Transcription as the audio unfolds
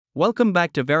Welcome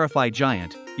back to Verify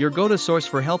Giant, your go-to source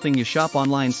for helping you shop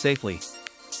online safely.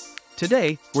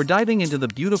 Today, we're diving into the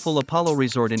beautiful Apollo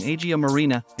Resort in Agia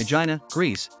Marina, Aegina,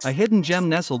 Greece, a hidden gem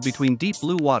nestled between deep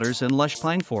blue waters and lush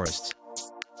pine forests.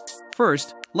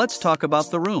 First, let's talk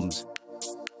about the rooms.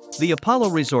 The Apollo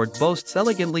Resort boasts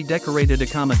elegantly decorated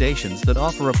accommodations that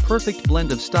offer a perfect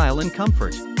blend of style and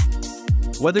comfort.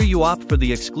 Whether you opt for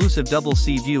the exclusive double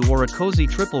sea view or a cozy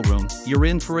triple room, you're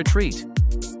in for a treat.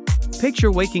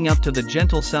 Picture waking up to the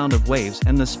gentle sound of waves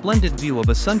and the splendid view of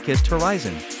a sun-kissed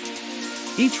horizon.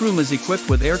 Each room is equipped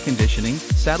with air conditioning,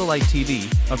 satellite TV,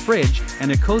 a fridge,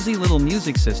 and a cozy little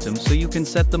music system so you can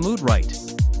set the mood right.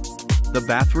 The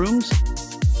bathrooms?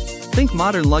 Think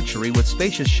modern luxury with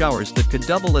spacious showers that could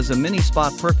double as a mini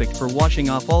spa, perfect for washing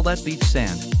off all that beach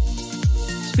sand.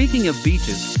 Speaking of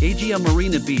beaches, Agia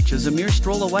Marina Beach is a mere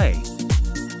stroll away.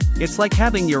 It's like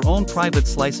having your own private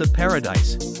slice of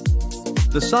paradise.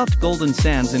 The soft golden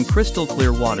sands and crystal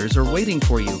clear waters are waiting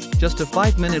for you, just a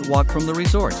 5-minute walk from the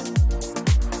resort.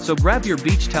 So grab your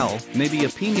beach towel, maybe a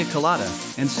piña colada,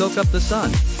 and soak up the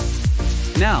sun.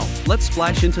 Now, let's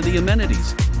splash into the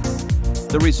amenities.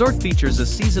 The resort features a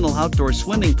seasonal outdoor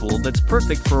swimming pool that's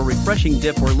perfect for a refreshing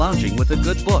dip or lounging with a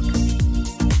good book.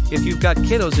 If you've got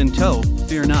kiddos in tow,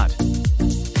 fear not.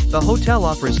 The hotel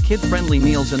offers kid-friendly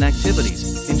meals and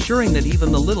activities, ensuring that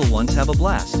even the little ones have a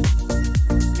blast.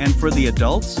 And for the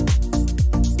adults?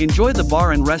 Enjoy the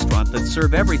bar and restaurant that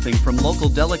serve everything from local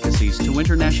delicacies to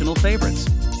international favorites.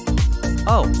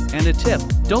 Oh, and a tip,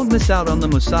 don't miss out on the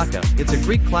moussaka, it's a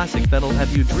Greek classic that'll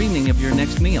have you dreaming of your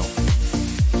next meal.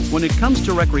 When it comes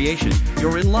to recreation,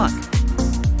 you're in luck.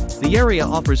 The area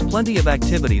offers plenty of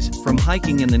activities, from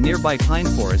hiking in the nearby pine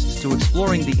forests to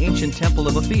exploring the ancient temple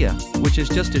of Agia, which is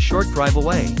just a short drive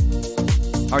away.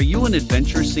 Are you an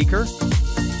adventure seeker?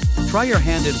 Try your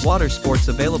hand at water sports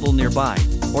available nearby,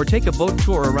 or take a boat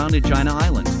tour around Aegina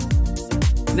Island.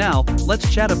 Now,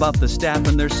 let's chat about the staff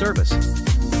and their service.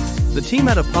 The team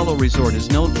at Apollo Resort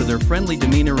is known for their friendly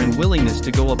demeanor and willingness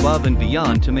to go above and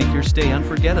beyond to make your stay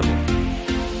unforgettable.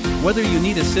 Whether you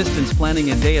need assistance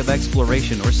planning a day of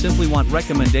exploration or simply want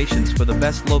recommendations for the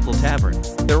best local tavern,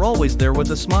 they're always there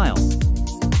with a smile.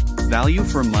 Value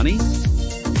for money?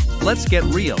 Let's get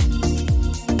real.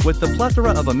 With the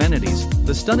plethora of amenities,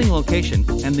 the stunning location,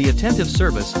 and the attentive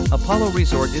service, Apollo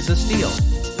Resort is a steal.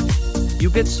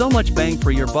 You get so much bang for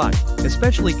your buck,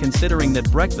 especially considering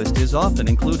that breakfast is often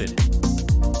included.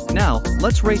 Now,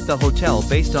 let's rate the hotel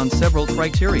based on several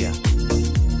criteria.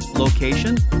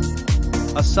 Location?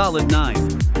 A solid 9.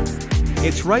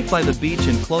 It's right by the beach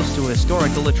and close to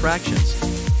historical attractions.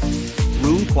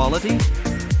 Room quality?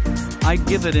 I'd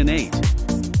give it an 8.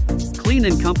 Clean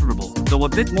and comfortable, though a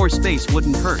bit more space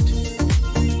wouldn't hurt.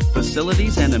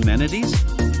 Facilities and amenities?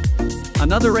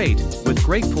 Another 8, with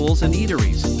great pools and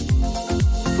eateries.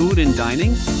 Food and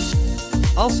dining?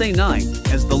 I'll say 9,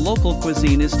 as the local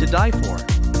cuisine is to die for.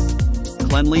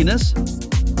 Cleanliness?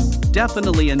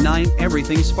 Definitely a 9,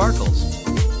 everything sparkles.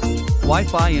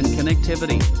 Wi-Fi and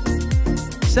connectivity?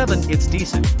 7, it's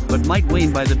decent, but might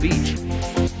wane by the beach.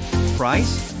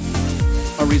 Price?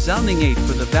 A resounding 8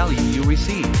 for the value you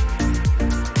receive.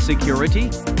 Security?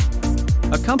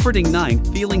 A comforting 9,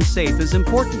 feeling safe is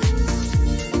important.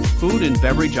 Food and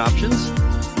beverage options?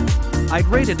 I'd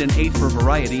rate it an 8 for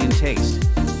variety and taste.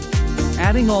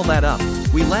 Adding all that up,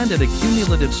 we land at a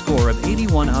cumulative score of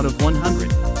 81 out of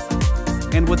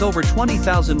 100. And with over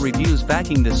 20,000 reviews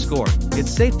backing this score,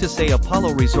 it's safe to say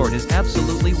Apollo Resort is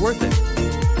absolutely worth it.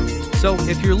 So,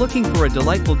 if you're looking for a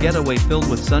delightful getaway filled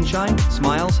with sunshine,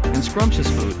 smiles, and scrumptious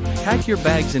food, pack your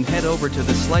bags and head over to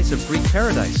this slice of Greek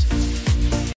paradise.